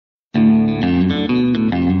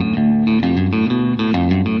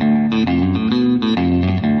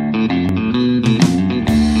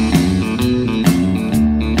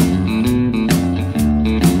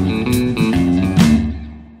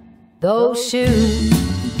shoes,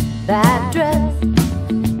 that dress.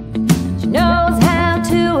 She knows how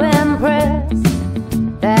to impress.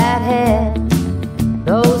 That hair,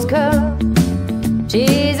 those curls.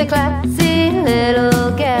 She's a classy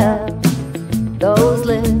little girl. Those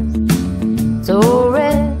lips, so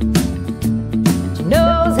red. She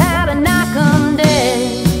knows how to knock 'em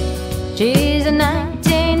dead. She's a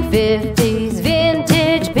 1950s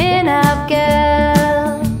vintage pin-up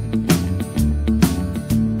girl.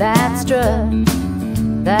 That strut,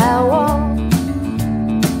 that walk,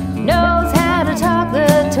 knows how to talk the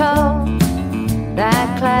talk. That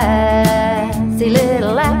classy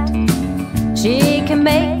little act, she can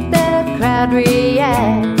make the crowd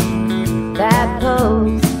react. That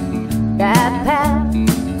pose, that path,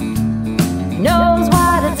 knows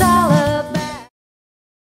what it's all about.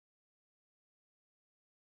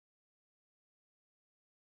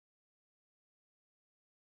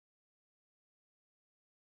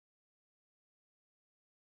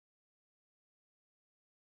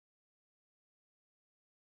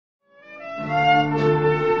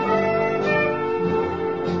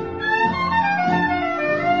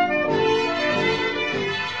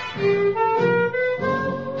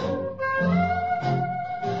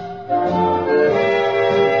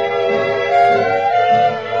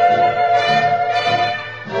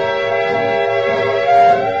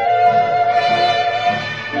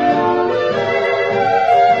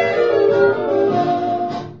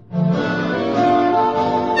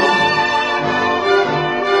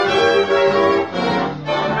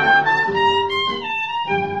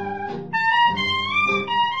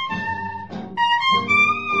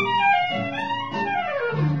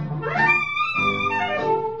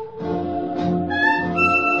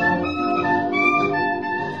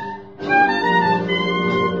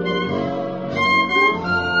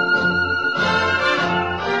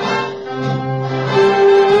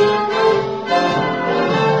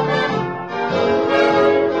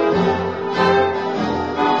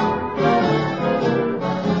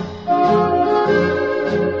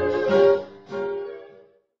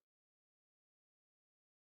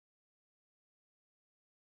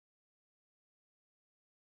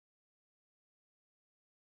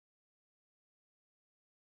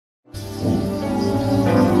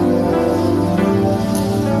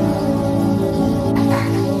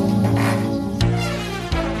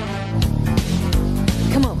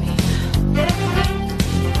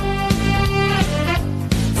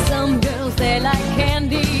 They like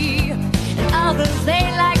candy, and others they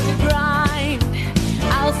like to grind.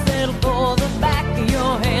 I'll settle for the back of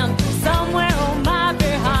your hand, somewhere on my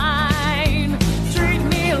behind. Treat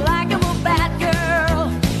me like I'm a bad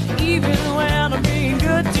girl, even when I'm being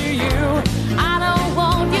good to you. I don't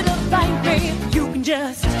want you to thank me, you can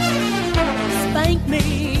just spank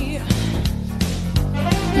me.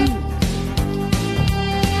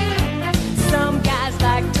 Some guys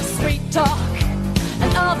like to sweet talk,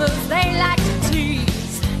 and others they like to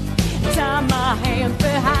tease. Tie my hand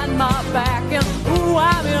behind my back and ooh,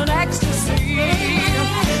 I'm in ecstasy.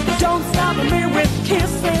 Don't stop me with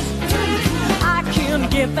kisses, I can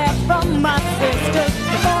get that from my sisters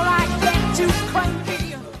before I get too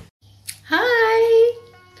cranky. Hi,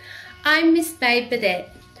 I'm Miss Babe Burdett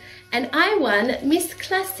and I won Miss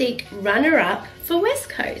Classique runner-up for West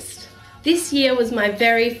Coast. This year was my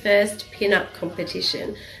very first pin-up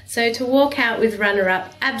competition, so to walk out with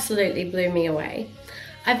runner-up absolutely blew me away.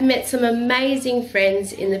 I've met some amazing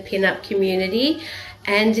friends in the pin-up community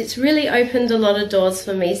and it's really opened a lot of doors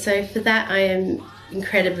for me, so for that I am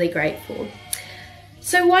incredibly grateful.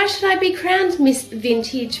 So why should I be crowned Miss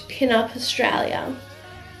Vintage Pin-Up Australia?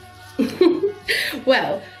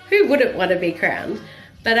 Well, who wouldn't want to be crowned?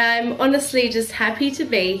 But I'm honestly just happy to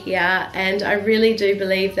be here, and I really do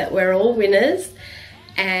believe that we're all winners,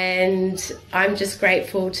 and I'm just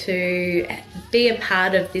grateful to be a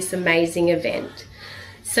part of this amazing event.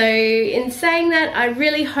 So in saying that, I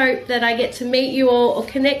really hope that I get to meet you all or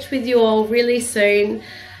connect with you all really soon,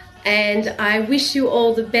 and I wish you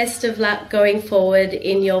all the best of luck going forward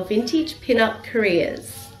in your vintage pin-up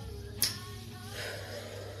careers.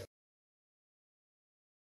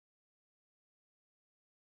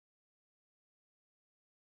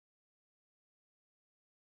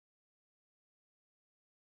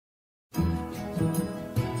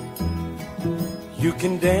 You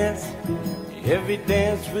can dance every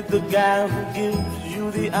dance with the guy who gives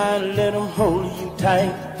you the eye, let him hold you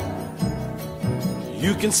tight.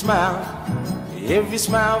 You can smile every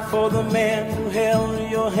smile for the man who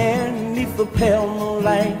held your hand neath the pale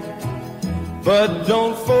moonlight. But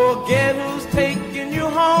don't forget who's taking you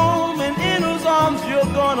home and in whose arms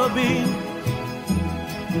you're gonna be.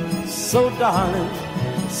 So darling,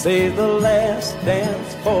 say the last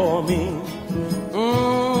dance for me.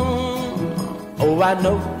 Oh, I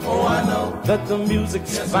know that the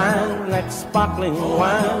music's fine, like sparkling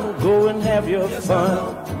wine. Go and have your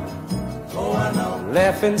fun.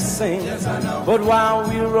 Laugh and sing, but while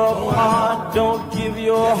we're apart, don't give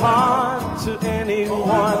your heart to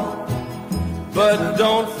anyone. But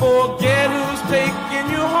don't forget who's taking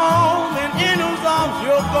you home and in whose arms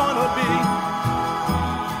you're gonna be.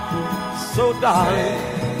 So darling,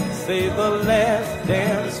 say the last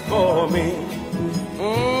dance for me.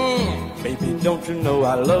 Baby, don't you know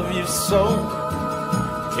I love you so?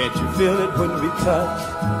 Can't you feel it when we touch?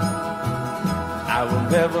 I will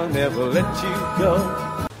never, never let you go.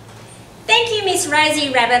 Thank you, Miss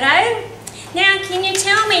Rosie Rabbitoh. Now, can you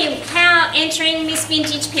tell me how entering Miss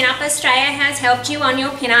Vintage Pinup Australia has helped you on your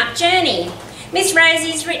pinup journey? Miss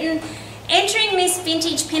Rosie's written, entering Miss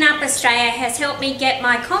Vintage Pinup Australia has helped me get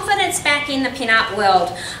my confidence back in the pinup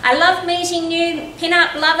world. I love meeting new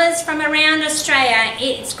pinup lovers from around Australia.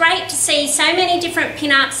 It's great to see so many different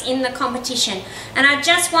pinups in the competition, and I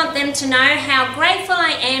just want them to know how grateful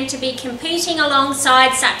I am to be competing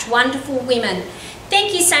alongside such wonderful women.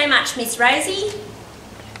 Thank you so much, Miss Rosie.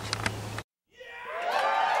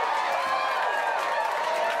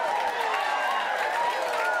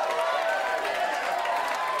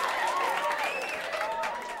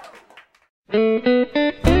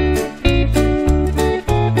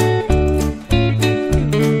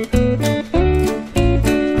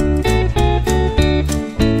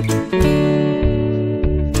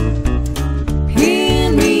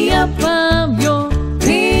 Pin me up, I'm your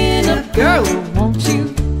pin-up girl, won't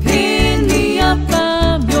you? Pin me up,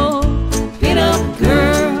 I'm your pin-up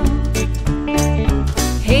girl.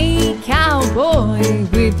 Hey cowboy,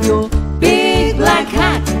 with your big black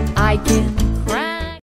hat, I can